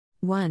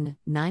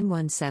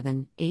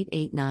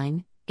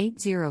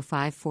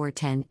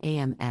1-917-889-805-410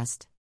 AM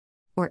Est.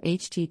 Or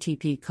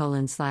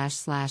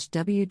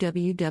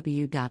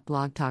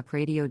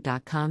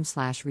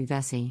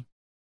http://www.blogtalkradio.com/revesi.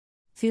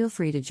 Feel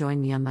free to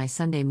join me on my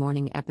Sunday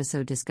morning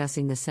episode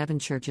discussing the 7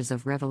 churches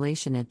of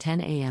Revelation at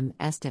 10 a.m.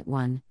 Est at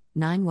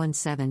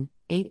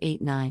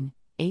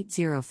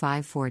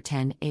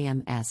 1-917-889-805-410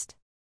 AM Est.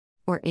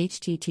 Or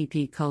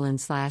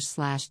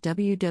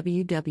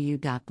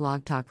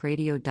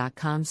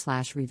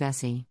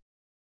http://www.blogtalkradio.com/revesi.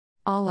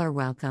 All are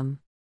welcome.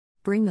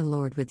 Bring the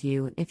Lord with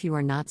you if you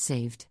are not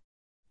saved.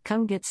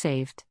 Come get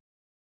saved.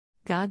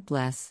 God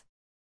bless.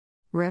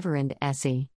 Reverend Essie.